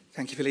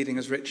Thank you for leading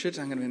us, Richard.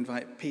 I'm going to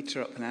invite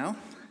Peter up now.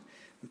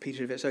 And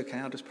Peter, if it's okay,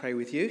 I'll just pray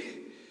with you.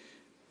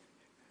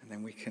 And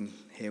then we can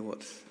hear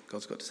what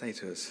God's got to say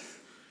to us.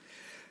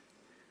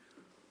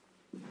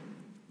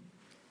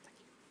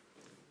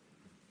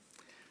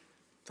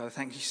 Father,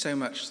 thank you so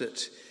much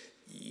that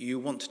you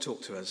want to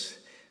talk to us.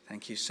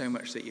 Thank you so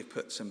much that you've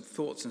put some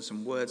thoughts and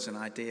some words and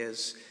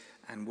ideas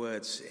and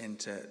words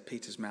into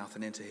Peter's mouth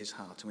and into his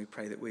heart. And we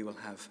pray that we will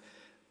have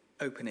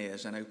open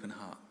ears and open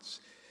hearts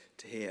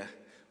to hear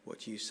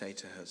what you say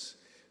to us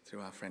through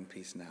our friend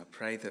Peter now.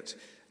 Pray that,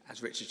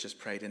 as Richard just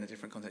prayed in a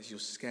different context, you'll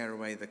scare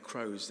away the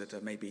crows that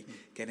are maybe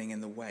getting in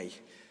the way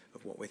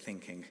of what we're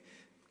thinking.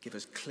 Give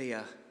us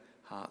clear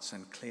hearts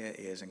and clear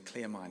ears and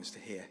clear minds to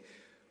hear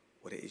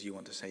what it is you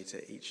want to say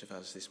to each of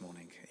us this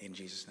morning. In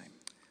Jesus' name,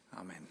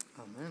 amen.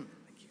 Amen.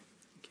 Thank you.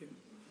 Thank you.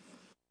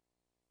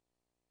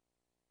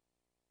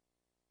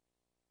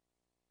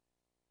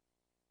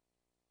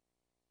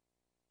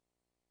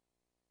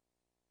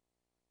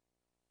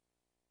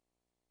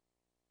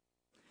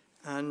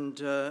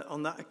 And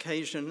on that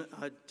occasion,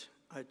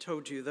 I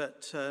told you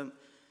that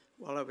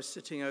while I was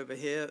sitting over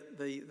here,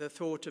 the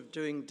thought of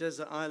doing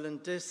Desert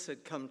Island Discs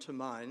had come to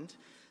mind,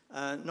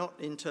 not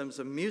in terms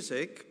of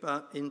music,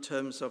 but in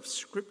terms of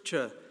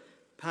scripture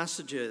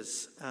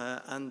passages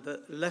and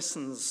the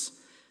lessons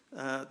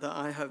that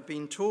I have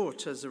been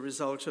taught as a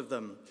result of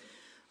them.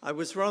 I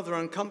was rather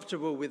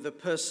uncomfortable with the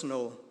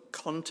personal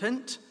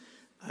content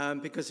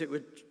because it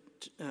would,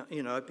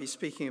 I'd be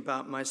speaking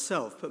about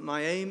myself, but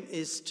my aim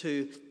is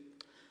to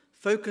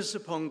focus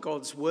upon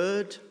God's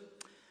word,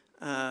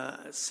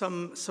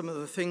 some of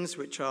the things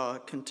which are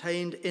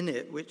contained in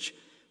it, which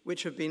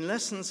have been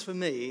lessons for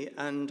me,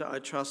 and I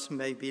trust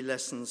may be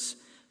lessons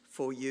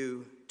for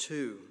you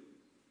too.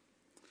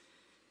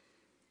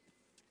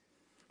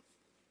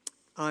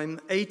 I'm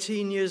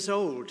 18 years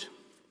old,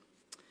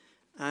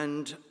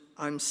 and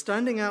I'm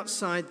standing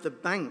outside the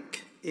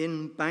bank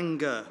in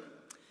Bangor,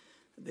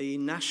 the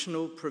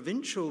National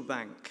Provincial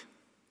Bank.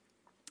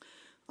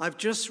 I've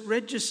just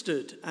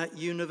registered at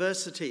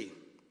university,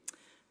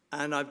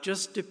 and I've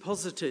just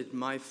deposited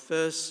my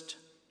first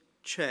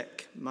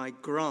cheque, my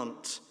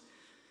grant.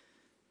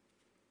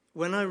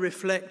 When I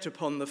reflect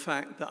upon the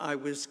fact that I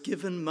was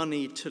given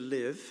money to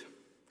live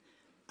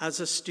as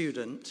a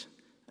student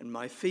and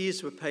my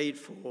fees were paid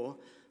for,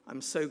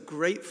 I'm so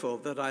grateful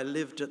that I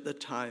lived at the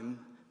time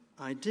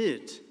I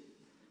did,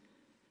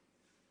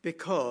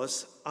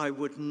 because I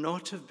would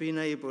not have been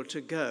able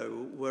to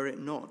go were it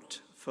not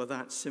for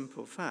that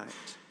simple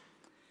fact.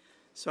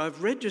 So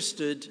I've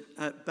registered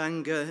at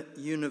Bangor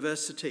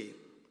University.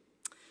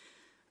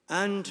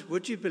 And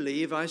would you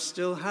believe I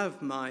still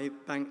have my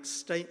bank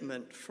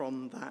statement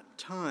from that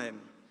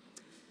time?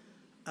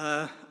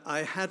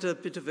 I had a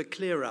bit of a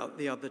clear out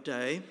the other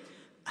day,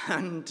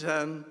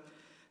 and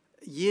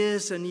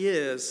years and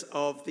years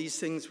of these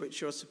things which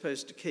you're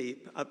supposed to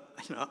keep,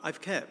 I've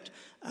kept.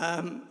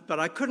 But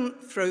I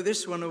couldn't throw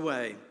this one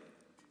away.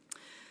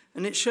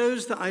 And it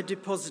shows that I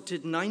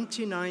deposited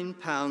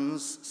 £99,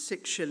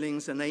 6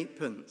 shillings and 8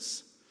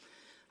 pence.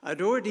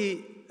 I'd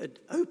already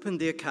opened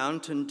the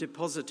account and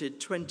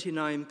deposited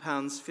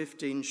 £29,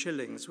 15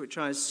 shillings, which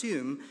I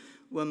assume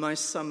were my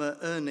summer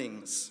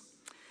earnings.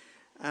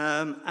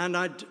 And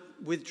I'd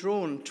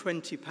withdrawn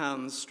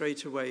 £20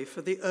 straight away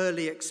for the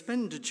early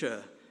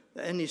expenditure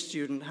that any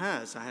student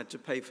has. I had to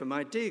pay for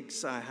my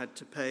digs. I had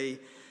to pay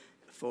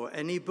for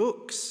any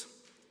books.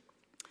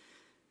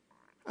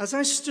 As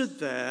I stood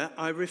there,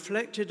 I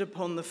reflected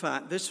upon the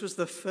fact this was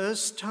the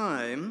first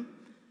time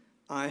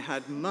I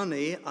had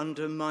money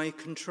under my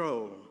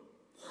control.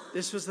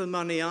 This was the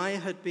money I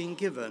had been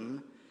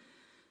given,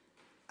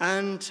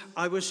 and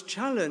I was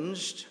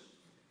challenged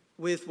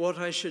with what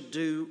I should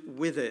do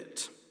with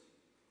it.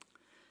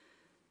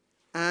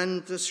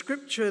 And the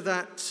scripture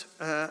that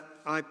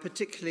I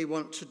particularly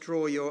want to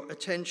draw your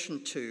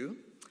attention to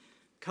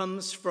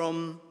comes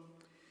from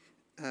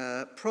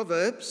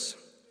Proverbs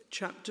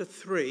chapter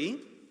 3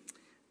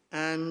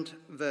 and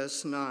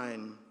verse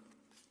 9.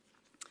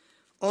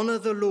 Honor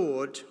the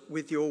Lord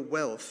with your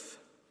wealth,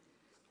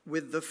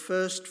 with the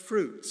first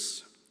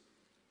fruits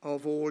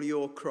of all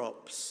your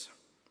crops.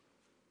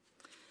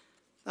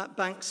 That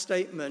bank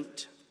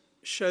statement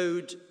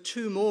showed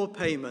 2 more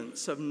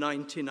payments of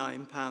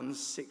 £99,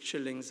 6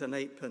 shillings and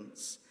 8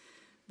 pence,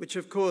 which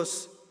of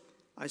course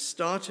I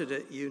started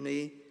at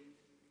uni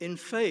in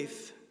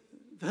faith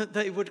that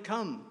they would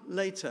come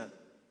later.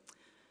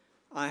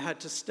 I had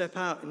to step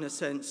out, in a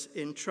sense,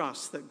 in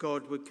trust that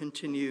God would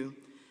continue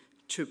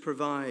to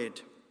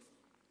provide.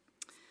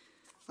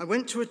 I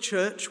went to a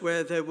church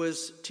where there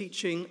was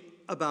teaching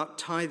about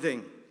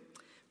tithing.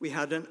 We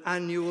had an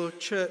annual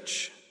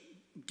church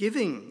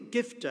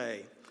gift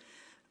day.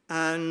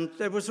 And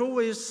there was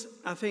always,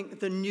 I think,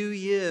 the New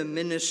Year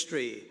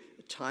ministry,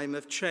 a time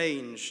of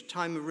change,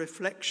 time of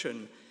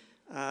reflection.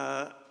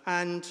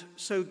 And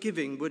so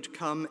giving would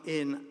come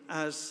in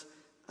as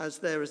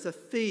there is a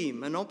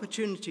theme, an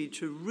opportunity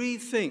to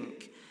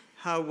rethink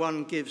how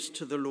one gives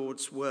to the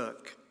Lord's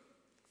work.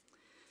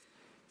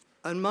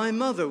 And my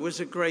mother was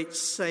a great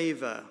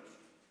saver.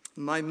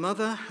 My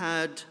mother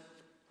had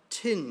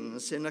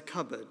tins in a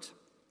cupboard.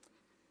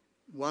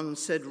 One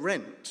said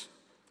rent,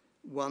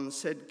 one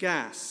said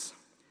gas,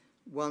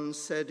 one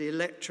said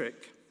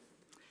electric.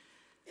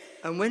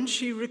 And when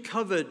she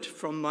recovered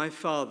from my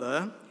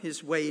father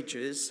his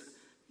wages,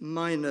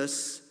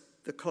 minus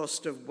the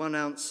cost of 1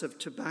 ounce of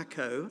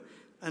tobacco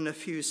and a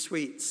few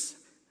sweets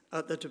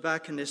at the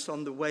tobacconist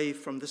on the way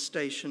from the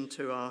station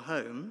to our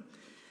home,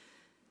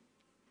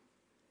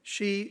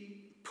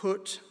 she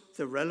put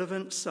the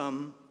relevant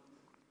sum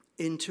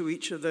into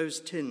each of those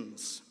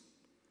tins.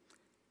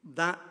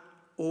 That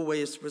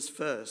always was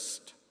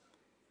first.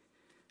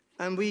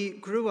 And we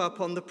grew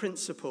up on the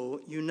principle,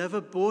 you never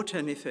bought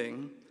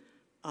anything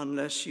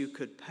unless you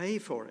could pay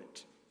for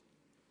it.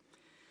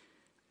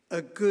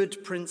 A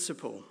good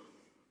principle.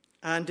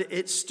 And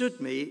it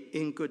stood me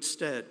in good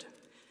stead.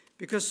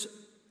 Because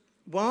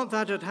while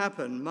that had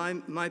happened,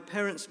 my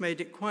parents made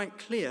it quite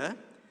clear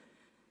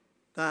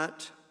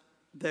that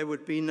there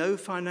would be no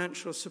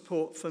financial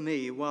support for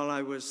me while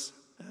I was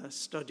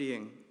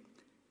studying.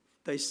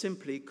 They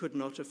simply could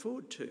not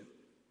afford to.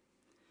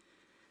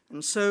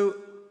 And so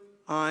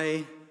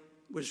I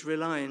was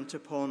reliant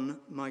upon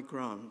my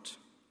grant.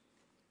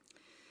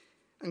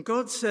 And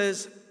God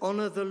says,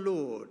 honor the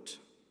Lord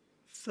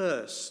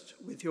first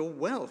with your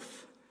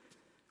wealth,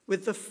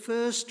 with the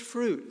first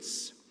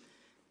fruits,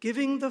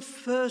 giving the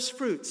first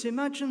fruits.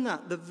 Imagine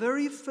that, the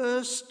very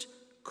first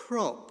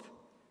crop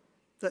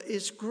that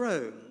is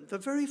grown, the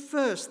very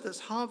first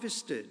that's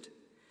harvested.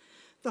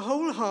 The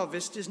whole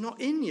harvest is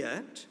not in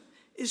yet,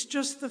 it's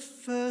just the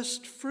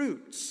first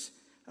fruits.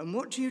 And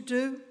what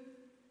do?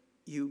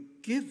 You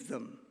give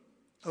them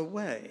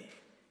away.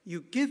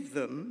 You give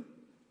them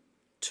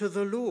to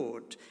the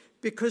Lord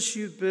because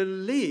you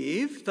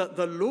believe that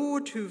the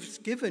Lord who's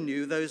given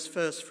you those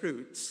first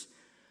fruits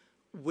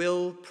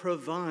will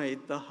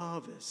provide the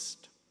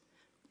harvest,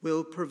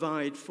 will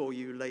provide for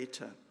you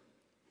later.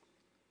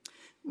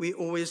 We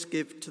always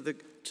give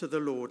to the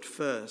Lord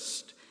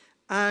first.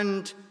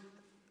 And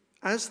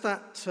as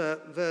that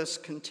verse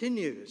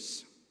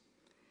continues,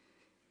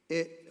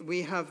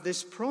 we have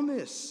this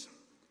promise.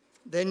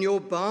 Then your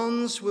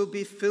barns will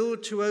be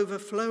filled to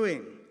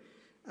overflowing,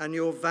 and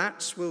your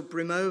vats will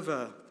brim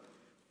over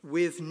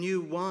with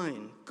new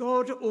wine.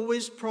 God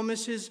always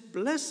promises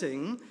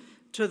blessing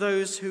to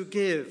those who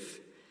give,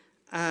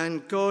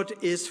 and God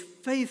is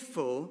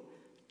faithful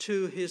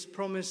to his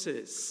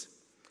promises.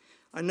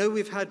 I know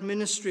we've had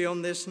ministry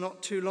on this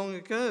not too long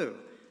ago,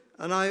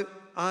 and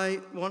I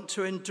want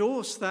to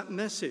endorse that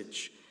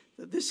message,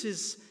 that this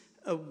is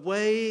a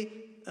way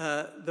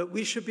that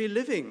we should be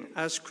living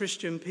as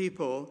Christian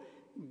people,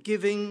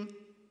 giving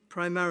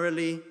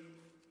primarily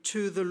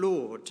to the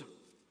Lord.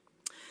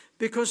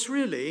 Because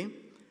really,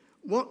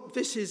 what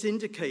this is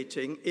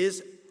indicating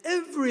is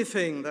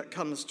everything that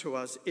comes to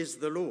us is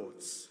the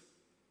Lord's.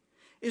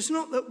 It's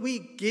not that we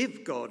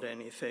give God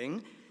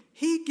anything.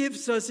 He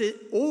gives us it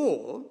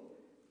all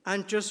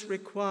and just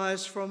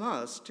requires from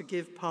us to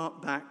give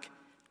part back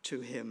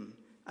to him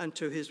and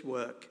to his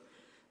work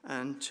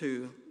and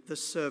to the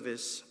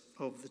service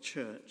of the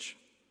church.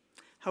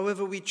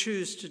 However we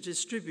choose to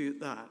distribute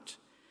that,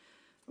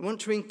 I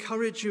want to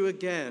encourage you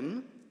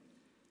again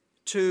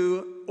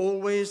to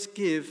always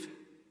give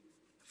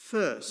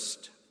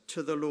first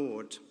to the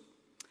Lord.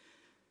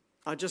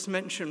 I just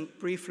mentioned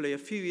briefly a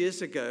few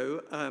years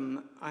ago,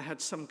 I had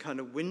some kind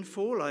of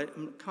windfall. I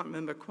can't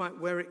remember quite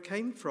where it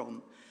came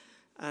from.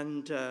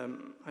 And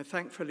I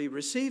thankfully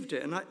received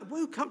it. And I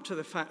woke up to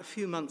the fact a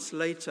few months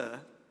later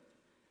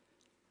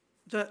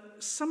that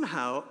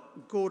somehow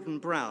Gordon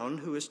Brown,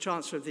 who was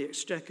Chancellor of the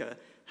Exchequer,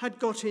 had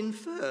got in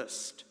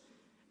first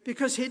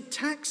because he'd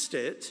taxed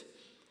it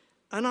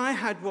and I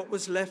had what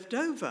was left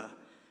over.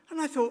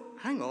 And I thought,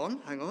 hang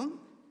on.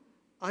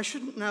 I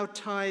shouldn't now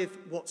tithe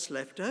what's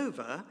left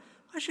over.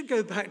 I should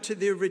go back to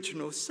the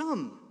original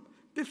sum.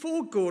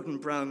 Before Gordon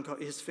Brown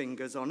got his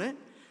fingers on it,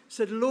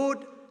 said,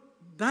 Lord,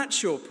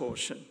 that's your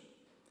portion.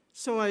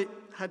 So I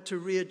had to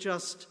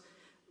readjust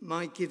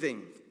my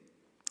giving.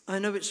 I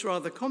know it's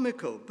rather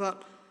comical,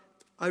 but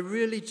I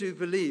really do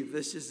believe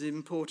this is an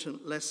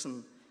important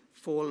lesson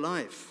for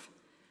life.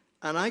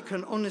 And I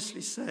can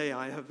honestly say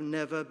I have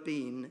never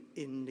been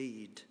in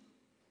need.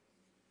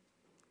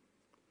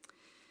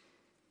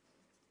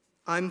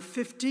 I'm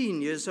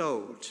 15 years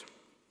old,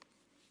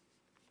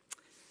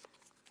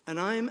 and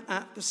I'm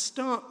at the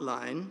start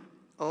line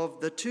of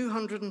the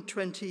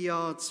 220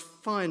 yards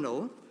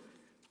final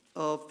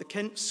of the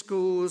Kent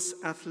Schools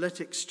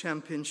Athletics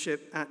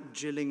Championship at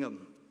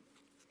Gillingham.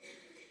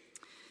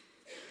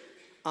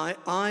 I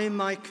eye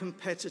my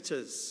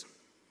competitors.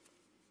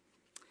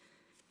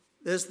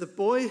 There's the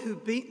boy who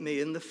beat me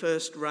in the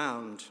first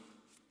round.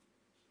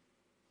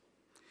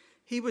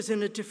 He was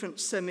in a different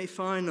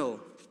semi-final,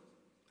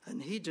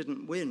 and he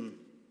didn't win,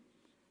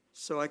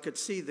 so I could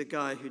see the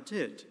guy who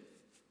did.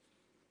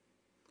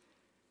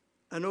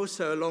 And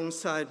also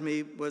alongside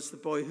me was the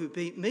boy who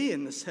beat me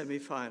in the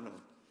semi-final.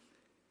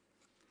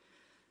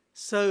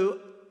 So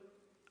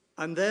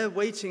I'm there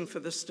waiting for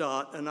the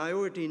start, and I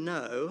already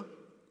know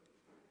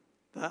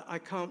that I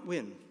can't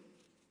win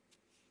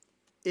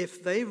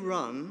if they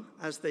run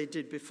as they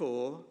did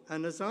before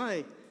and as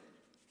I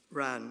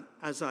ran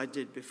as I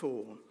did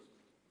before.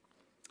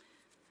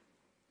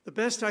 The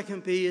best I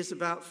can be is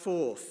about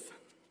fourth.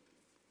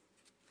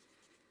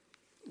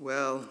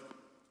 Well,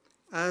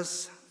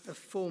 as a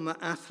former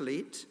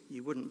athlete,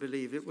 you wouldn't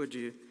believe it, would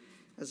you?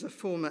 As a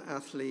former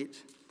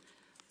athlete,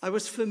 I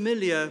was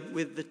familiar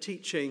with the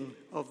teaching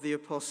of the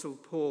Apostle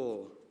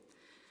Paul.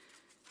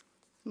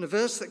 And the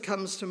verse that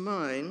comes to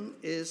mind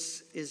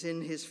is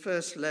in his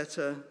first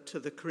letter to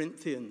the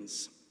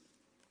Corinthians.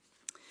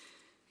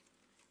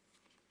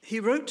 He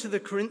wrote to the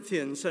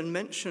Corinthians and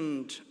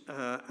mentioned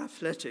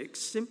athletics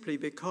simply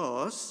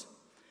because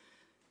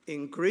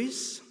in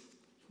Greece,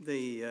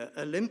 the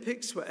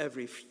Olympics were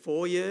every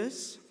 4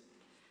 years,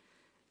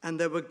 and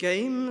there were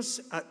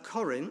games at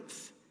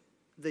Corinth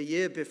the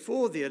year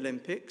before the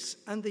Olympics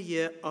and the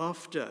year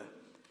after.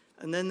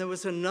 And then there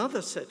was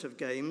another set of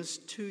games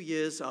 2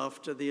 years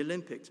after the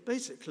Olympics.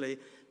 Basically,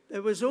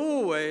 there was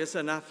always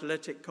an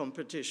athletic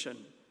competition,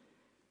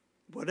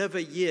 whatever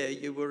year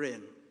you were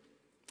in.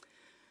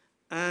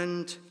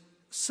 And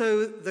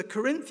so the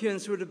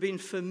Corinthians would have been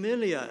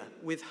familiar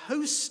with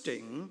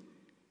hosting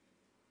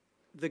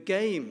the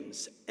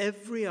games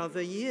every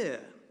other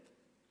year.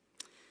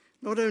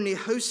 Not only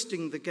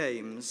hosting the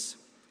games,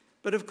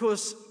 but of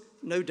course,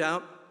 no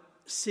doubt,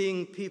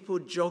 seeing people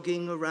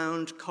jogging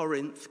around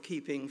Corinth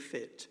keeping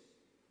fit.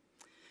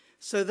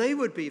 So they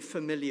would be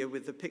familiar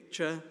with the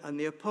picture, and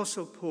the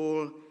Apostle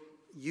Paul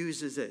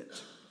uses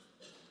it.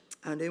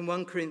 And in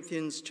 1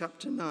 Corinthians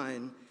chapter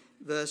 9,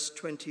 verse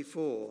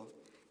 24,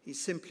 he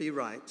simply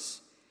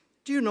writes,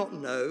 "Do you not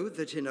know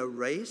that in a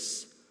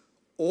race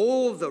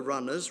all the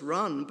runners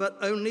run, but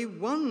only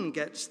one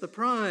gets the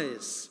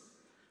prize?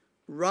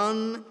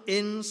 Run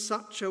in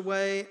such a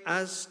way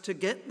as to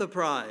get the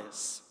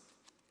prize."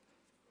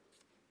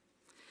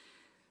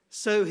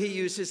 So he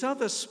uses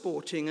other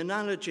sporting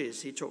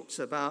analogies. He talks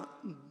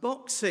about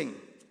boxing.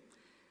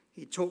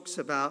 He talks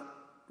about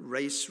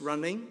race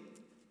running,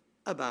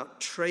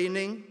 about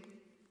training,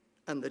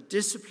 and the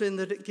discipline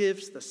that it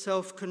gives, the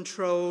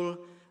self-control,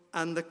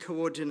 and the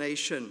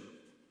coordination.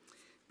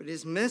 But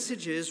his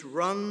message is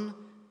run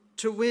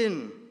to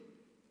win.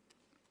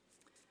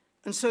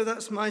 And so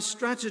that's my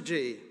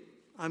strategy.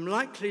 I'm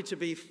likely to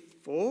be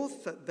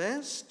fourth at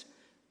best,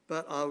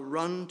 but I'll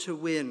run to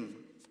win.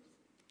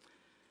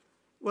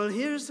 Well,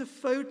 here's a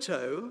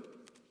photo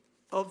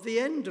of the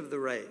end of the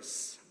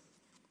race.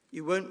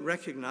 You won't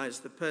recognize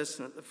the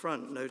person at the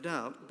front, no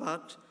doubt,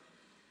 but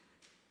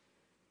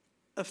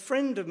a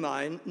friend of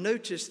mine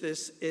noticed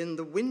this in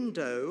the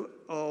window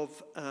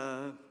of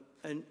a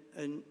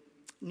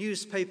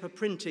newspaper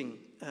printing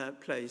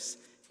place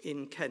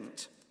in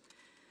Kent.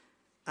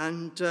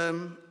 And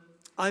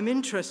I'm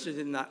interested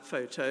in that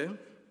photo.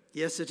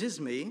 Yes, it is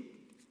me,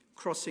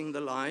 crossing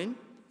the line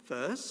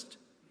first,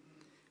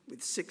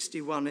 with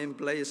 61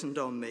 emblazoned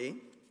on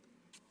me.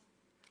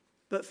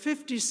 But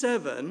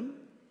 57,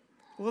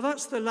 well,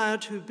 that's the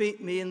lad who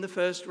beat me in the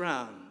first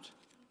round.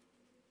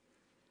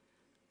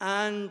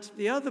 And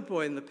the other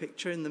boy in the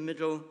picture in the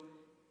middle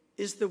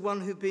is the one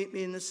who beat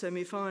me in the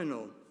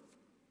semi-final.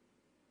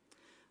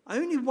 I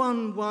only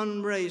won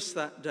one race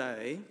that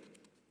day,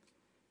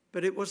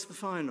 but it was the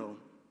final.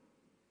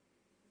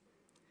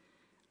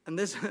 And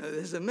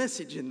there's a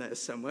message in there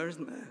somewhere,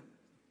 isn't there?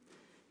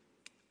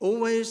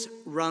 Always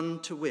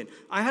run to win.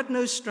 I had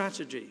no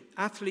strategy.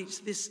 Athletes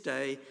this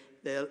day,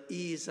 they'll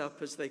ease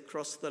up as they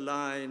cross the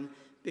line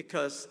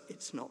because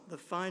it's not the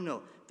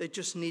final. They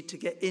just need to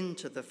get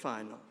into the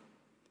final.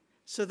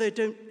 So they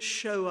don't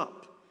show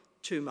up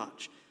too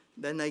much.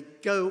 Then they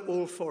go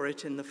all for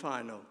it in the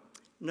final.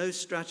 No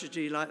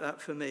strategy like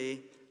that for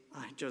me.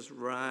 I just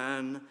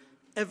ran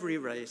every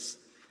race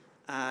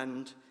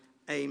and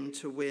aimed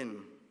to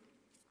win.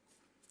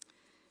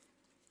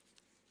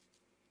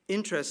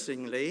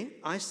 Interestingly,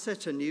 I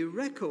set a new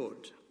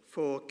record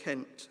for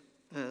Kent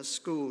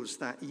schools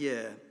that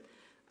year,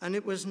 and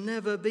it was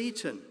never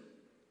beaten.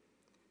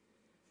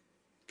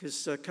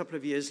 Because a couple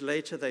of years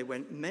later, they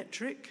went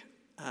metric,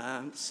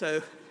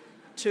 so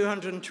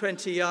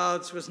 220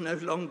 yards was no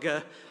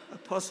longer a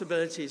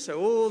possibility, so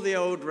all the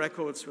old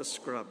records were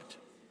scrubbed.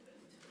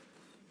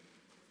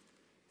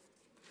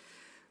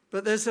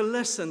 But there's a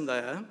lesson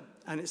there,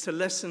 and it's a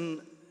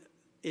lesson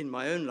in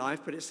my own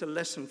life, but it's a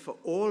lesson for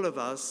all of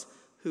us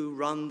who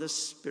run the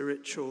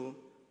spiritual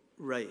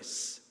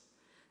race,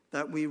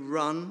 that we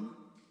run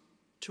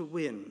to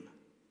win.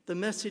 The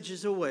message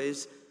is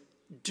always,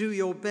 do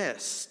your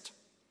best,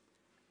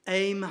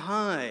 aim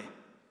high.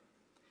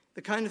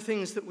 The kind of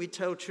things that we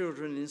tell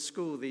children in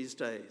school these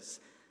days.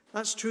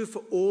 That's true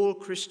for all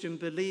Christian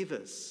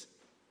believers.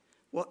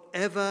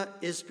 Whatever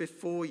is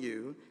before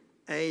you,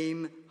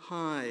 aim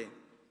high.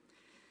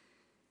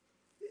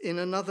 In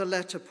another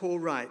letter, Paul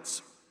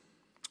writes,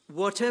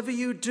 "Whatever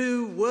you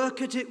do,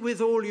 work at it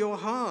with all your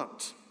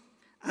heart,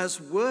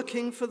 as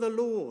working for the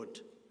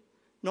Lord,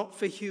 not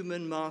for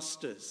human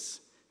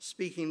masters."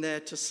 Speaking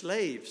there to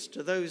slaves,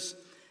 to those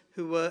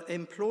who were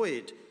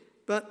employed,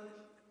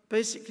 but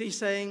basically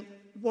saying,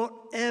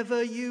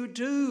 whatever you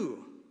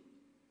do,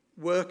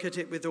 work at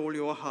it with all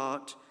your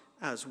heart,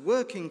 as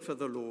working for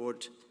the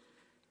Lord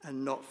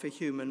and not for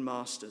human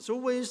masters.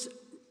 Always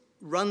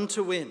run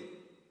to win.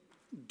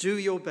 Do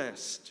your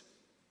best.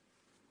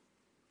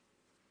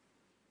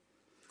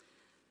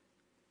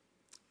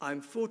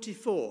 I'm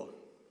 44.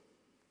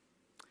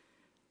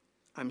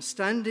 I'm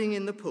standing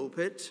in the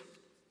pulpit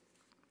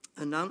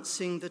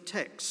announcing the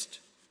text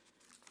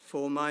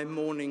for my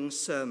morning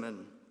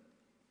sermon.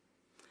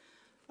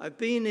 I've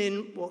been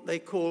in what they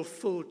call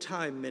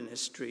full-time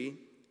ministry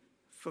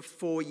for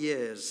 4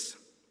 years,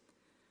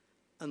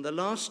 and the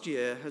last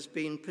year has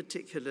been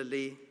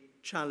particularly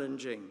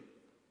challenging.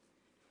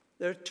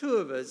 There are two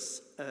of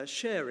us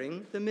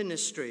sharing the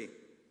ministry,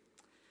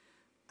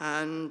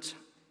 and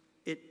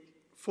it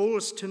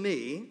falls to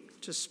me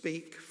to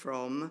speak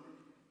from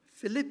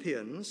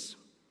Philippians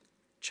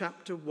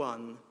chapter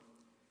 1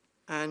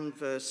 and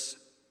verse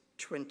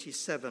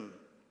 27.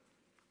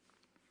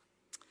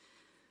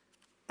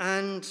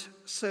 And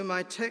so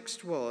my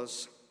text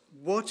was,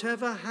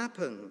 whatever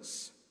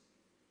happens,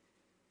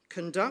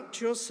 conduct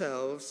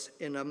yourselves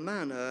in a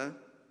manner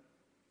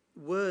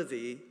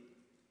worthy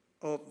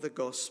of the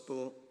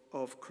gospel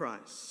of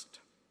Christ.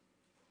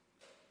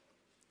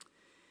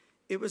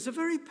 It was a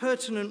very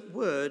pertinent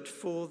word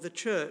for the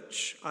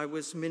church I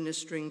was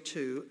ministering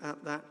to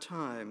at that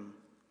time.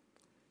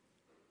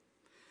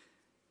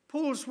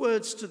 Paul's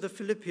words to the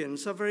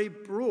Philippians are very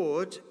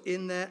broad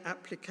in their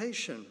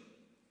application.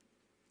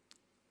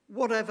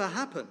 Whatever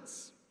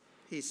happens,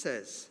 he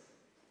says,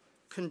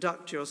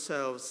 conduct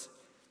yourselves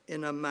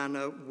in a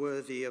manner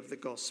worthy of the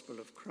gospel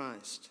of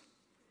Christ.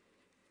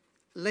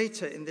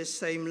 Later in this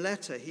same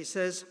letter, he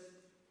says,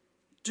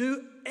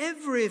 do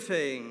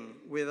everything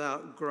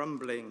without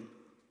grumbling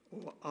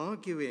or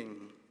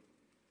arguing.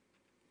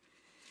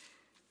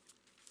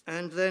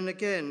 And then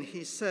again,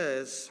 he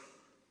says,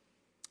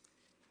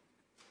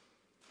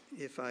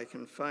 if I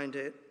can find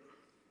it,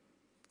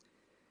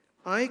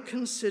 I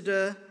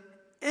consider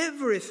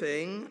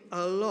everything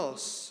a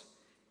loss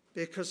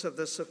because of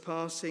the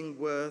surpassing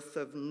worth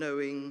of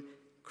knowing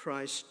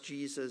Christ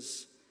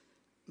Jesus,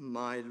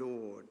 my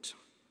Lord.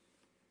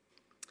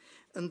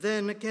 And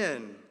then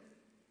again,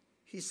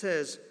 he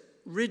says,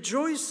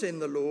 rejoice in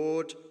the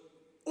Lord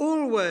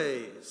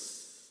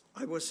always.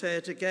 I will say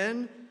it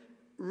again,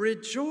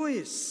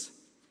 rejoice.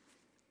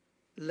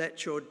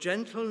 Let your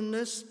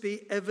gentleness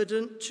be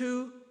evident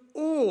to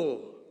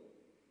all.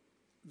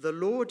 The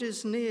Lord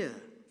is near.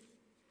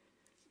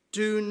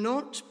 Do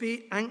not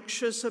be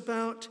anxious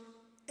about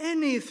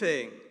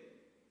anything,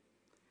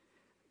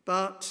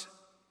 but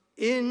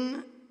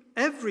in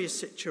every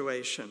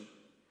situation,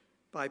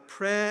 by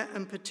prayer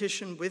and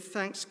petition with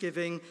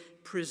thanksgiving,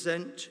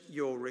 present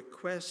your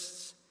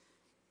requests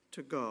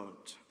to God.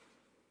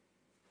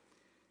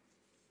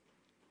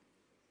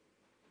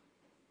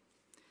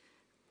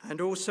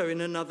 And also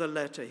in another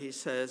letter he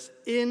says,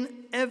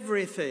 in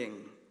everything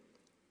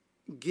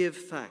give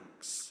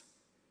thanks,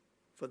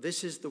 for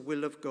this is the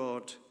will of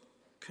God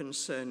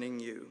concerning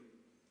you.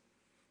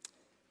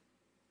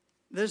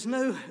 There's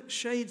no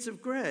shades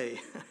of grey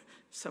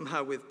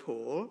somehow with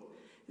Paul.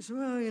 He said,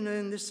 well,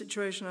 in this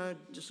situation I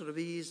just sort of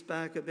ease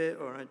back a bit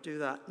or I do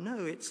that.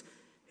 No, it's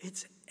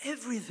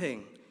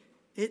everything.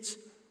 It's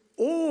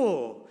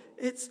all.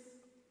 It's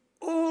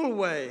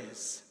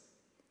always.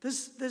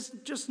 There's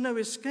just no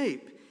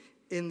escape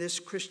in this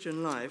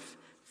Christian life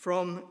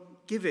from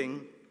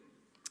giving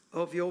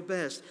of your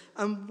best.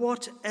 And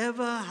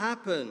whatever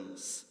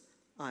happens,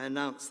 I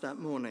announced that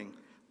morning,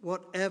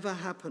 whatever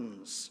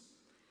happens,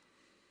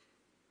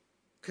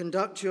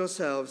 conduct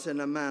yourselves in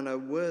a manner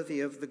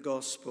worthy of the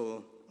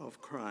gospel of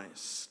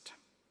Christ.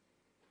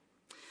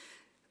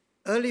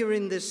 Earlier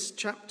in this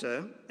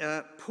chapter,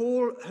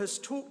 Paul has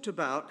talked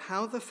about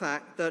how the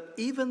fact that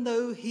even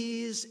though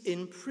he is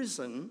in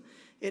prison,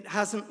 it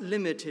hasn't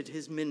limited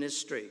his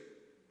ministry.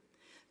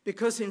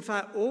 Because in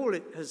fact, all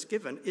it has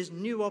given is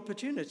new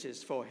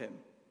opportunities for him.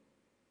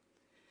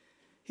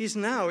 He's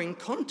now in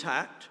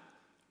contact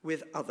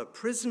with other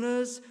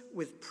prisoners,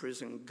 with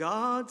prison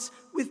guards,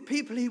 with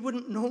people he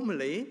wouldn't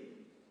normally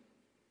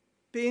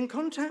be in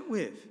contact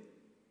with.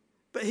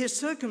 But his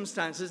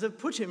circumstances have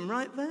put him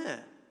right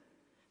there.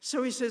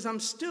 So he says, I'm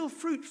still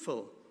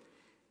fruitful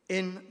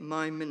in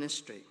my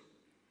ministry.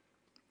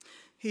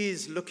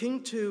 He's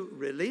looking to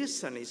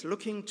release and he's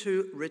looking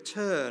to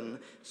return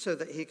so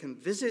that he can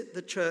visit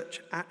the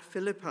church at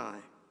Philippi.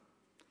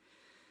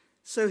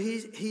 So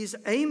he's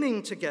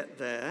aiming to get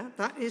there.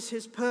 That is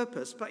his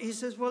purpose. But he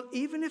says, well,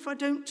 even if I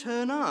don't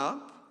turn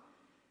up,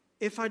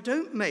 if I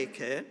don't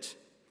make it,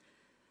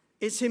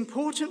 it's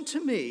important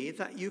to me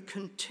that you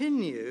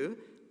continue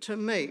to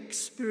make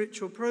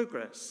spiritual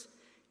progress.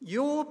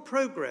 Your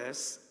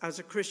progress as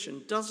a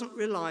Christian doesn't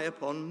rely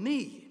upon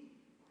me.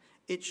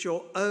 It's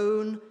your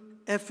own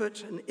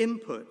effort and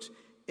input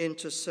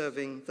into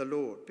serving the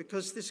Lord,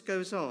 because this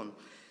goes on.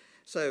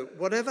 So,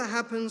 whatever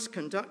happens,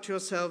 conduct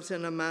yourselves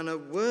in a manner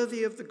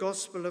worthy of the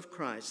gospel of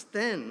Christ.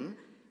 Then,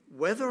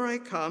 whether I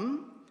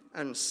come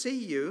and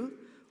see you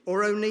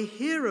or only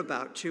hear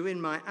about you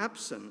in my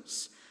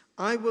absence,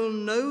 I will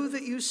know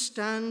that you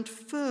stand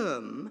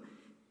firm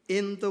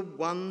in the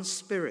one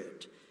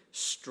Spirit,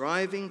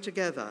 striving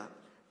together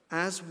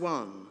as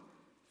one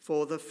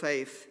for the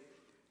faith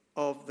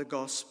of the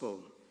gospel.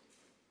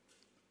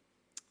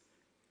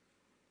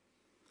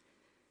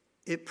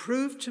 It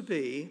proved to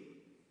be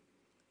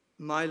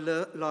my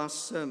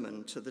last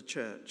sermon to the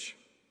church,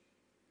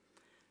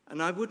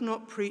 and I would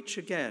not preach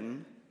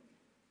again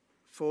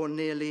for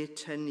nearly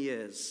 10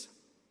 years.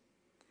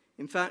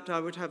 In fact, I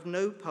would have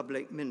no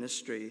public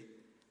ministry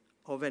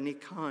of any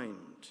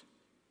kind.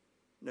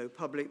 No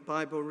public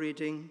Bible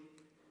reading,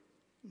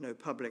 no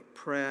public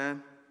prayer.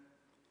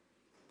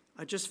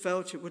 I just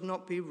felt it would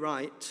not be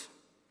right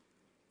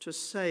to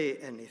say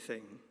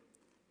anything.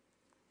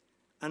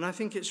 And I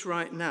think it's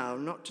right now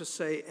not to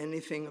say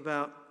anything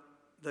about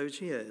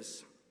those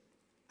years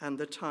and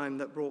the time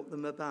that brought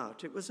them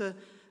about. It was a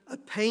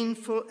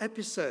painful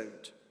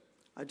episode.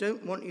 I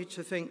don't want you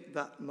to think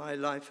that my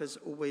life has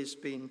always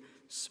been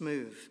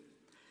smooth.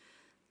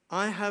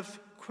 I have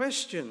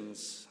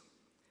questions,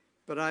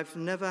 but I've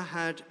never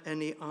had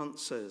any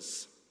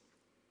answers.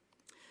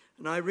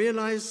 And I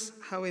realize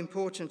how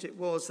important it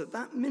was that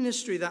that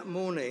ministry that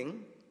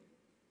morning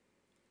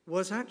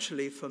was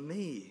actually for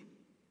me.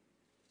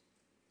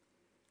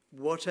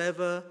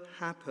 Whatever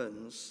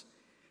happens,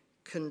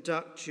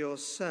 conduct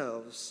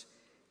yourselves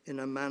in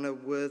a manner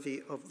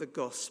worthy of the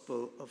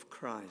gospel of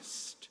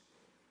Christ.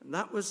 And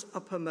that was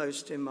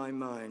uppermost in my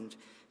mind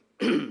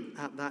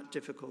at that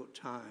difficult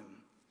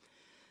time.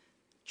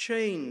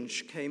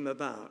 Change came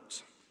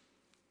about.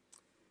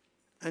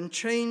 And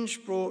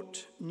change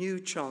brought new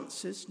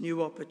chances,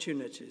 new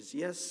opportunities.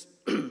 Yes,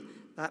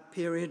 that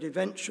period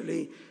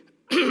eventually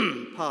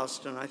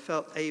passed and I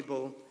felt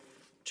able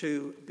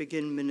to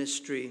begin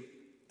ministry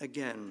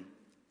again.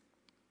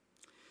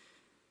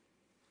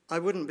 I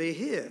wouldn't be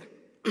here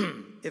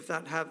if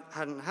that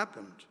hadn't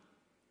happened,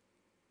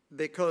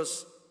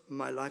 because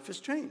my life has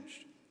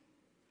changed.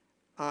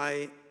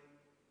 I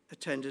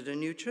attended a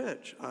new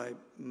church. I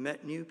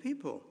met new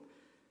people.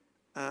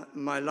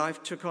 My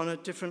life took on a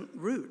different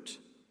route.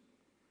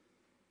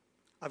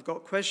 I've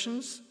got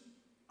questions.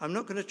 I'm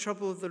not going to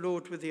trouble the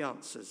Lord with the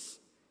answers.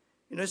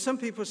 You know, some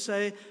people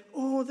say,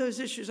 oh, those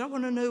issues, I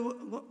want to know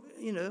what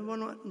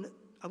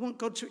I want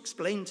God to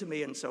explain to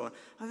me and so on.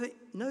 I think,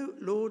 no,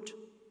 Lord,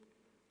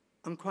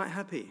 I'm quite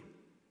happy.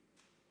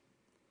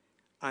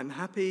 I'm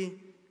happy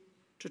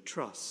to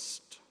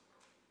trust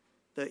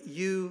that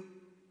you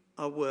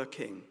are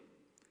working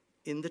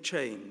in the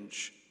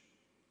change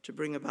to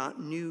bring about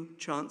new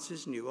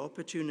chances, new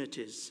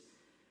opportunities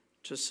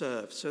to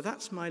serve. So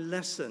that's my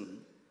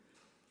lesson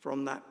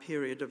from that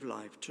period of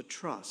life, to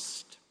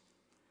trust.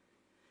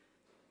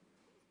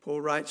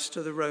 Paul writes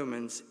to the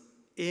Romans,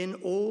 in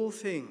all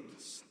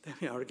things, there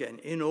we are again,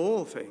 in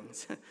all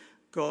things,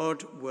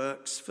 God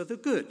works for the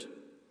good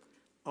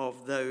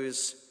of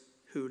those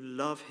who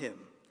love him,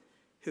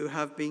 who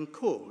have been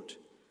called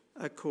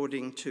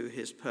according to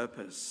his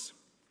purpose.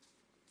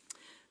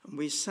 And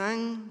we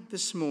sang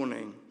this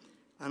morning,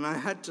 and I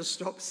had to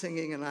stop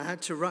singing and I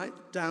had to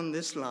write down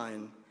this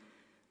line.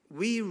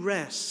 We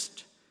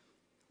rest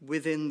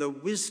within the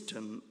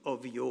wisdom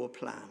of your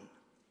plan.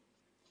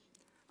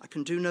 I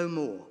can do no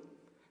more.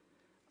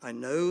 I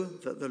know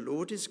that the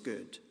Lord is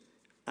good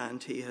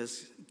and he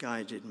has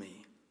guided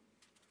me.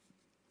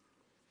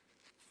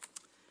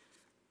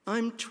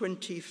 I'm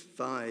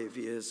 25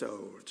 years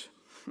old.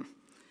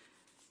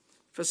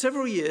 For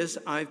several years,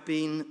 I've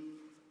been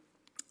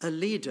a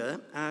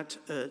leader at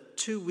a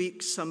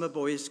 2-week summer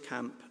boys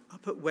camp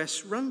up at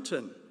West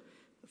Runton.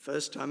 The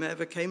first time I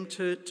ever came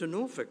to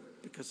Norfolk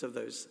because of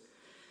those.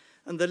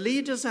 And the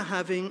leaders are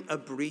having a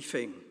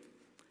briefing.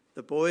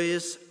 The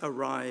boys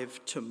arrive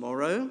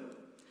tomorrow.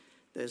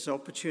 There's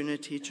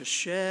opportunity to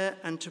share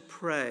and to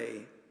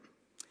pray.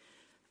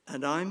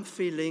 And I'm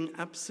feeling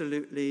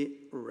absolutely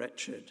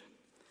wretched.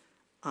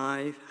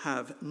 I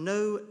have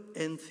no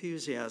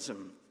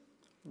enthusiasm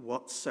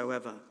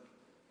whatsoever.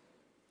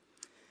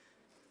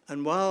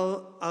 And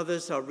while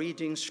others are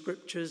reading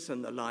scriptures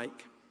and the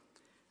like,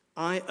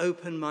 I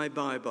open my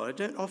Bible. I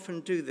don't often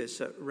do this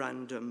at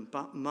random,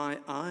 but my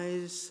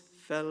eyes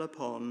fell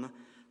upon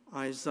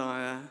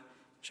Isaiah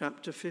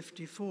chapter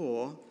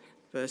 54,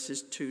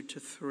 verses 2 to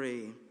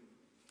 3,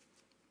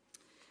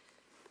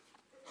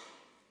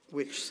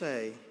 which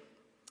say,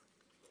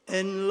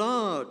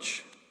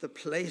 enlarge the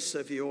place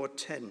of your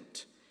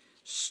tent.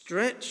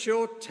 Stretch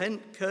your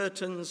tent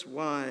curtains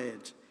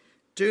wide.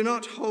 Do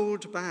not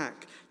hold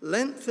back.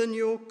 Lengthen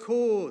your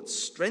cords.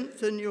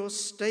 Strengthen your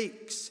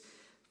stakes,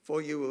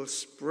 for you will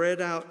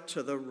spread out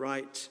to the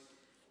right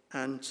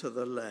and to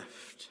the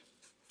left.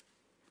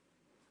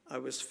 I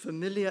was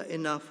familiar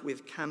enough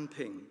with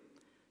camping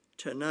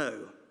to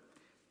know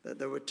that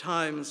there were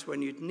times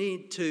when you'd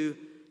need to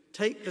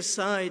take the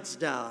sides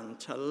down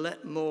to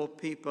let more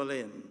people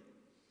in.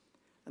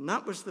 And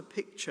that was the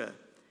picture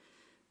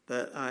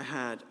that I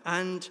had.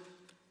 And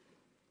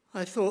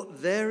I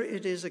thought, there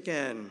it is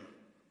again.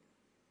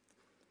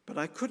 But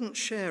I couldn't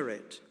share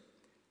it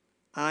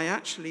I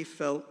actually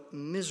felt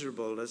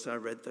miserable as I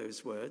read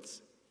those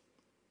words.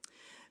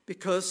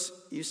 Because,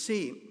 you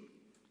see,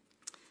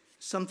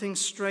 something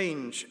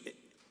strange,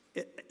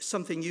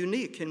 something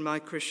unique in my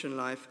Christian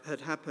life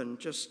had happened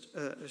just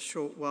a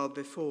short while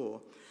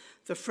before.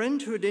 The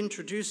friend who had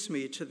introduced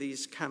me to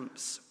these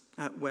camps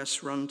at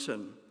West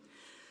Runton,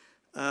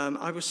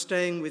 I was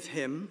staying with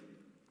him,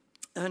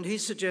 and he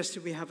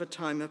suggested we have a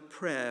time of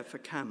prayer for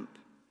camp.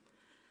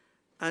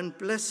 And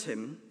bless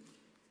him,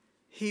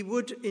 he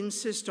would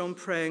insist on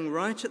praying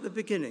right at the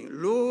beginning,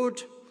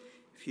 Lord,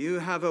 if you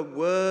have a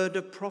word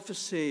of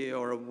prophecy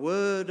or a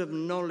word of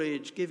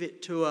knowledge, give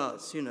it to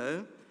us, you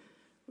know.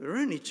 There are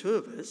only two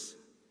of us.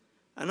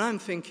 And I'm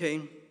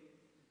thinking,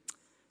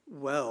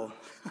 well,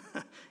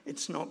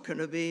 it's not going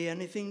to be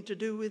anything to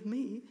do with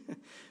me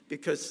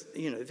because,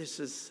 you know, this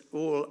is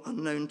all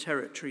unknown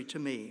territory to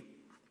me.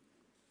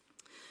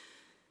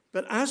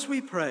 But as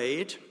we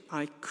prayed,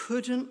 I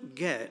couldn't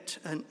get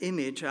an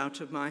image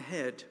out of my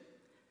head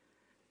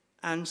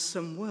and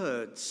some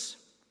words.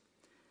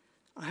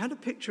 I had a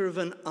picture of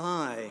an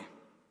eye,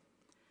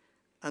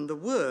 and the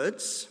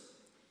words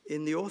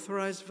in the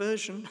Authorized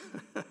Version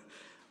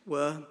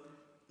were,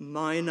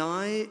 "Mine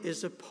eye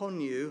is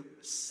upon you,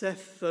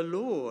 saith the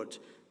Lord."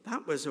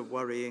 That was a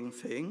worrying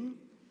thing,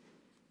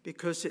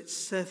 because it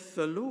saith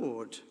the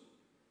Lord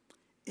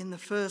in the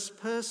first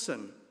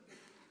person.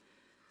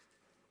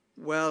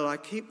 Well, I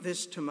keep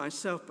this to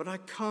myself, but I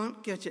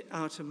can't get it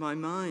out of my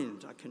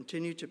mind. I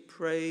continue to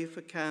pray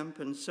for camp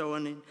and so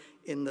on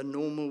in the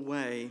normal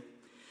way.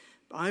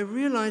 But I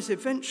realize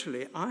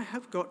eventually I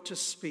have got to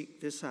speak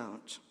this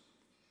out.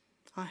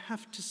 I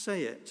have to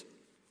say it.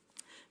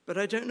 But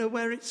I don't know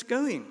where it's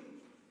going.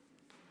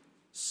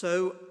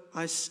 So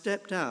I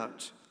stepped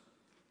out.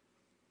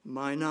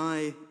 "Mine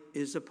eye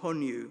is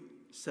upon you,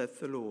 saith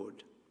the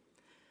Lord."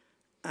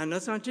 And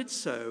as I did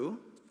so,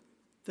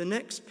 the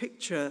next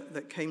picture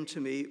that came to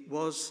me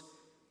was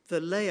the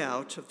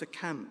layout of the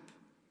camp,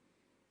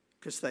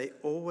 because they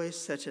always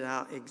set it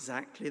out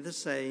exactly the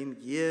same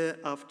year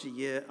after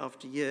year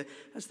after year,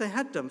 as they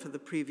had done for the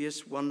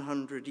previous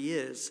 100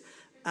 years,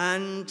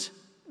 and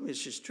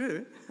which is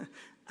true,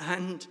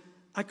 and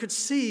I could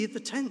see the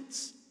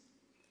tents.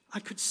 I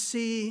could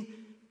see,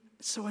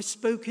 so I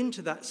spoke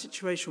into that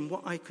situation,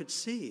 what I could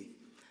see.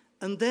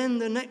 And then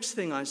the next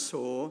thing I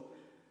saw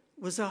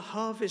was a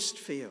harvest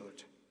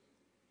field.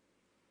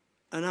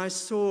 And I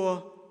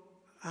saw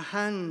a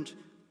hand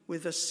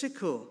with a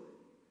sickle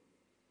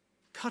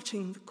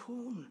cutting the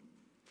corn.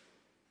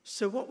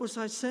 So what was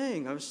I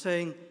saying? I was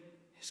saying,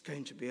 it's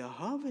going to be a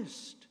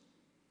harvest.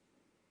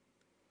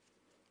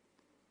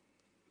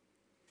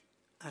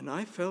 And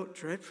I felt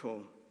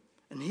dreadful.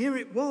 And here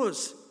it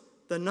was,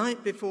 the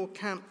night before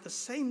camp, the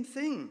same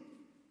thing.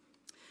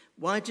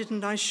 Why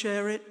didn't I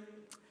share it?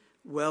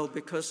 Well,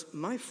 because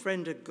my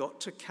friend had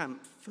got to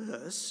camp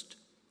first,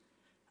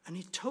 and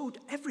he told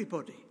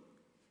everybody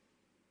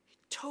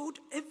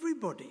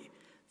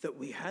that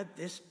we had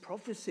this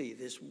prophecy,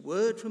 this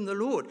word from the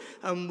Lord,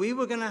 and we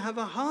were going to have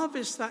a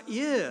harvest that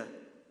year.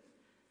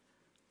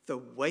 The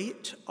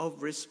weight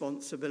of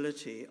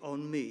responsibility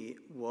on me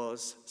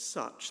was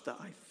such that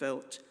I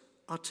felt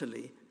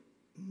utterly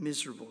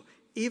miserable.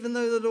 Even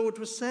though the Lord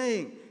was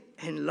saying,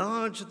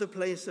 enlarge the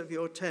place of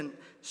your tent,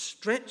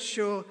 stretch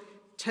your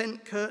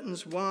tent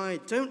curtains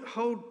wide, don't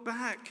hold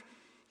back,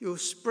 you'll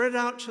spread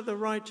out to the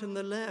right and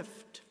the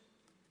left.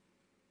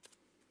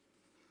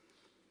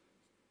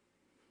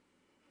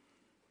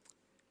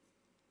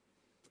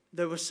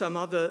 There were some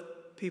other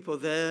people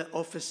there,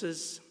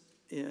 officers,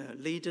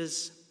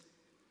 leaders.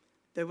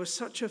 There was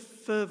such a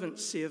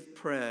fervency of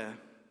prayer,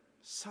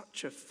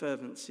 such a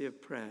fervency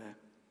of prayer.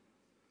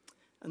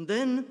 And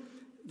then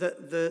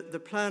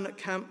the plan at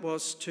camp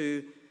was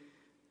to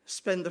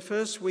spend the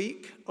first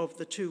week of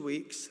the 2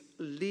 weeks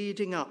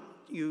leading up.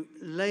 You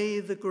lay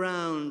the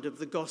ground of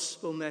the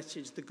gospel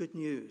message, the good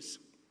news.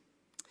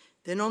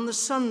 Then on the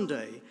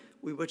Sunday,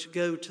 we were to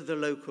go to the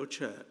local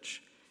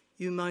church.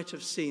 You might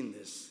have seen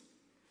this.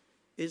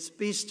 It's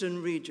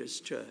Beeston Regis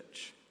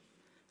Church,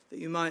 that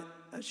you might,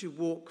 as you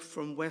walk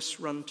from West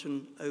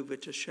Runton over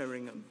to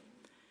Sheringham.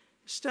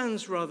 It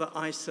stands rather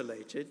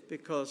isolated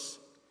because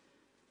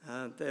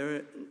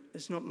there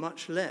is not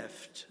much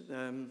left.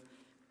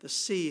 The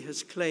sea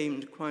has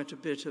claimed quite a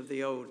bit of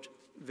the old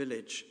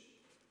village.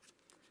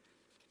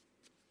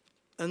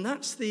 And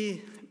that's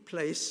the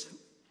place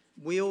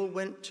we all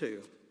went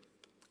to.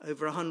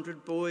 Over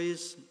 100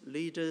 boys,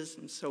 leaders,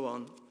 and so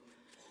on.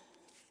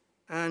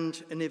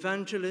 And an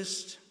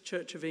evangelist,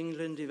 Church of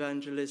England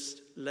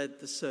evangelist,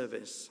 led the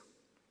service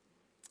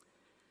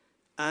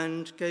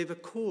and gave a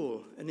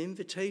call, an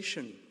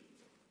invitation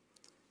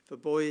for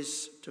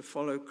boys to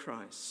follow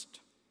Christ.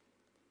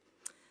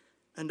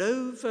 And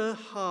over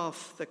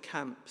half the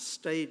camp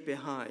stayed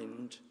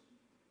behind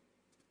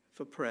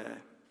for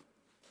prayer.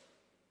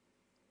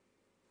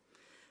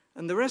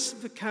 And the rest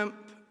of the camp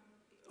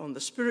on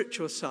the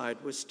spiritual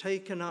side was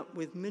taken up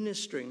with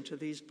ministering to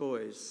these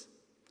boys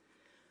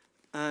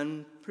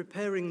and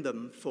preparing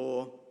them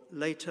for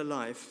later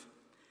life.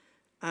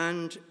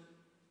 And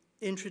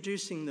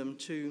introducing them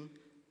to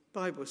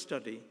Bible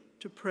study,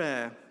 to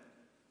prayer,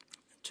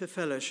 to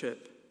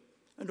fellowship,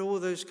 and all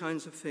those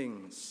kinds of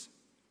things.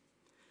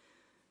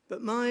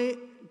 But my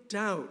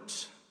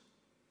doubt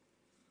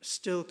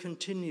still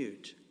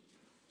continued.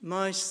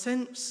 My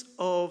sense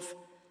of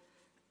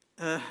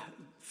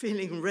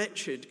feeling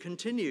wretched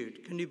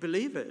continued. Can you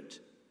believe it?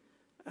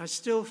 I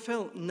still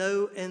felt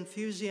no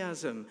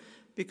enthusiasm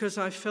because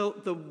I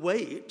felt the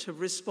weight of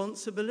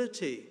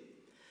responsibility.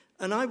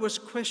 And I was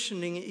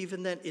questioning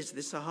even then, is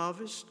this a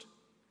harvest?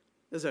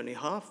 There's only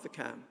half the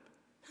camp.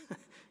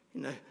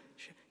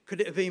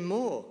 Could it have been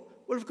more?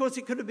 Well, of course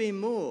it could have been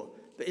more,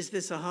 but is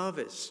this a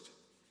harvest?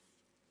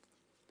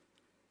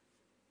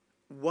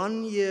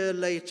 1 year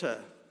later,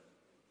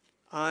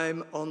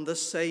 I'm on the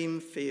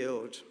same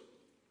field.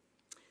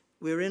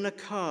 We're in a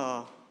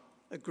car,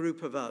 a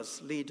group of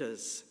us,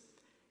 leaders.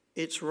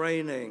 It's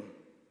raining.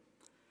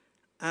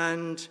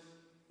 And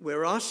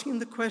we're asking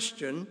the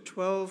question,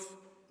 12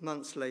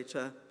 months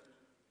later,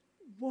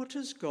 what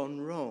has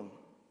gone wrong?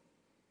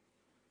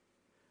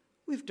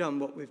 We've done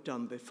what we've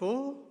done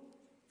before.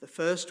 The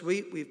first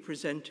week we've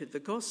presented the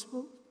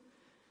gospel.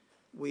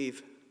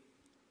 We've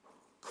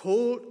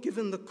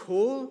given the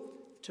call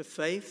to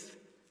faith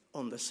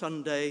on the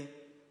Sunday,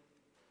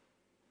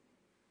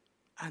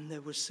 and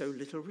there was so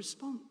little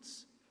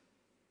response.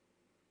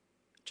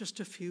 Just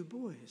a few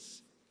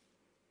boys.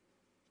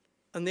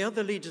 And the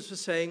other leaders were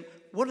saying,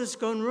 what has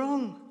gone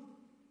wrong?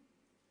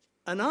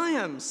 And I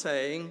am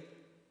saying,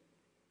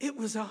 it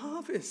was a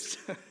harvest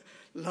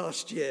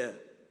last year.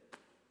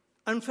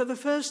 And for the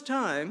first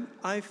time,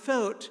 I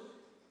felt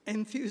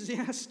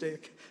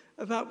enthusiastic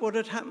about what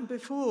had happened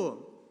before.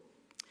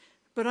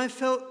 But I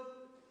felt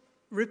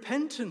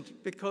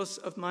repentant because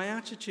of my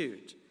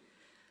attitude.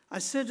 I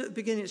said at the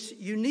beginning, it's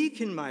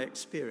unique in my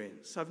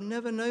experience. I've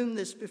never known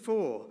this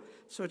before.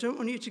 So I don't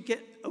want you to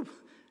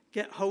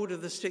get hold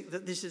of the stick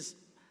that this is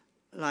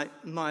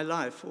like my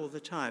life all the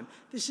time.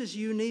 This is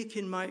unique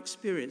in my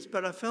experience.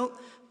 But I felt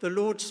the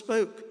Lord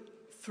spoke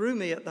through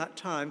me at that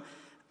time.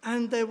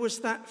 And there was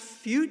that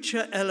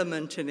future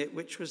element in it,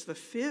 which was the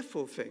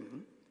fearful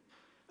thing,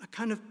 a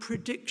kind of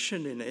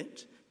prediction in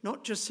it,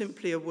 not just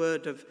simply a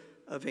word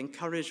of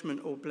encouragement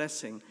or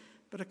blessing,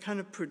 but a kind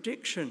of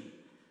prediction.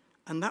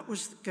 And that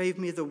gave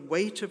me the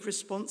weight of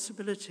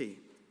responsibility.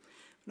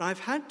 And I've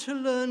had to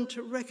learn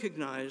to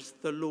recognize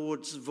the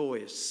Lord's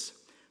voice.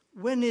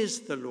 When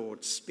is the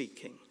Lord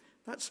speaking?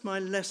 That's my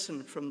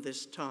lesson from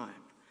this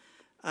time.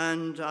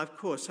 And of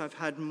course, I've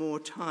had more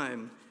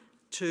time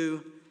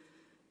to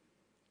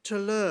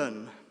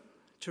learn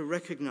to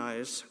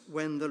recognize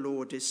when the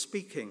Lord is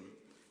speaking,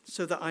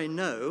 so that I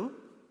know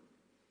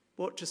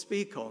what to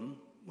speak on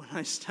when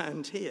I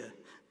stand here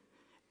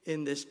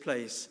in this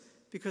place,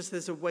 because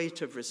there's a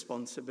weight of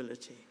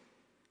responsibility.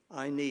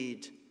 I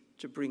need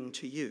to bring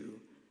to you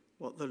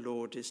what the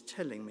Lord is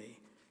telling me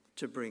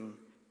to bring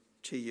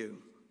to you.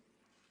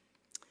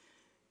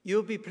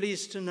 You'll be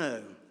pleased to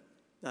know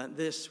that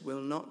this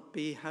will not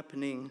be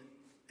happening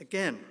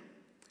again.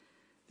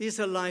 These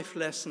are life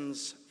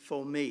lessons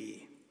for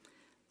me.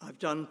 I've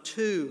done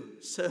 2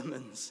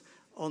 sermons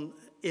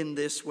in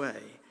this way,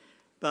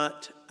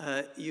 but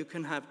you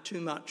can have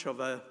too much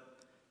of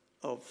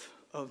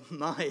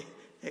my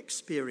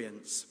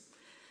experience.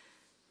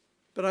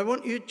 But I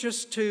want you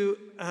just to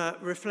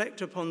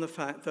reflect upon the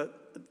fact that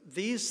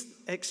these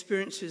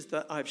experiences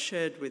that I've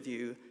shared with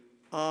you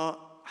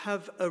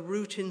have a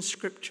root in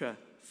Scripture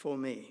for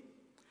me,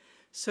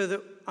 so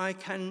that I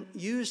can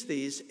use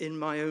these in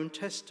my own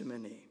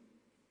testimony.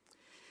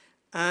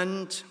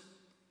 And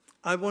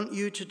I want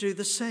you to do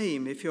the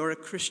same if you're a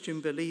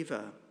Christian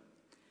believer.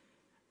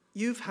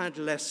 You've had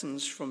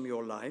lessons from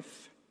your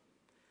life,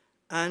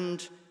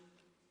 and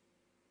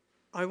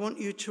I want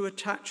you to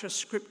attach a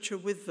scripture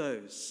with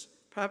those.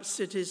 Perhaps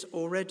it is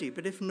already,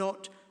 but if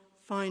not,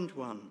 find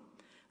one.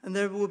 And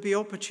there will be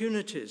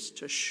opportunities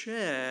to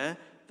share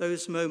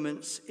those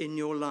moments in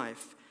your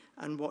life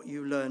and what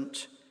you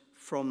learnt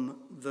from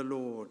the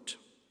Lord.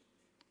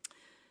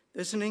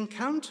 There's an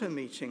encounter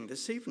meeting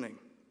this evening.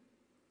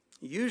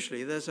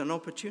 Usually there's an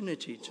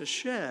opportunity to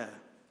share.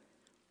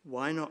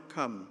 Why not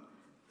come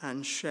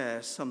and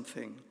share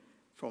something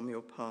from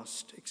your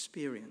past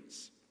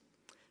experience?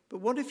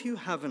 But what if you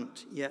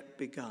haven't yet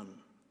begun?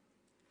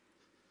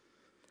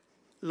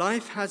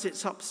 Life has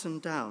its ups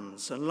and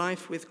downs, and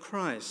life with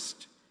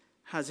Christ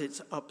has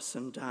its ups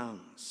and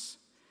downs.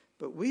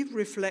 But we've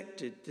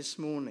reflected this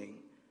morning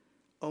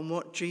on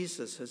what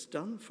Jesus has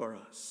done for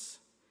us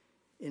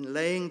in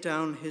laying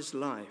down his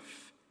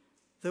life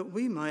that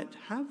we might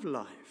have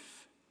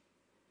life,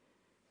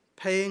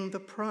 paying the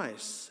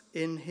price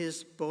in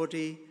his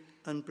body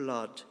and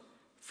blood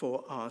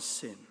for our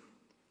sin.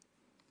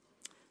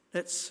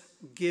 Let's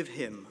give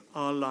him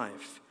our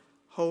life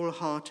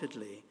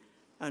wholeheartedly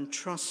and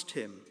trust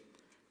him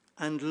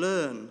and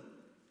learn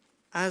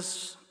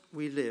as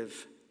we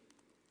live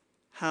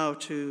how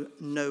to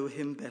know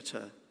him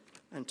better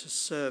and to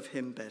serve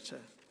him better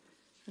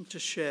and to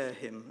share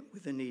him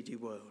with a needy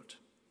world.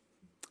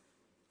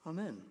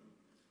 Amen.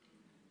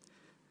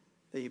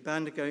 The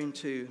band are going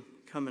to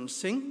come and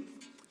sing.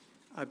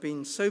 I've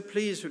been so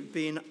pleased with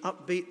being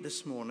upbeat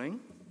this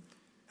morning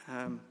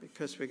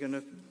because we're going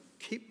to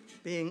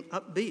keep being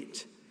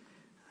upbeat.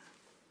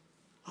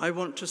 I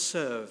want to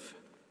serve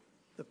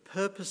the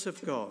purpose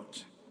of God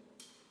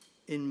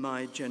in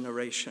my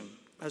generation.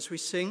 As we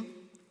sing,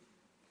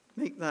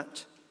 make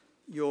that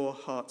your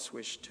heart's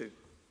wish too.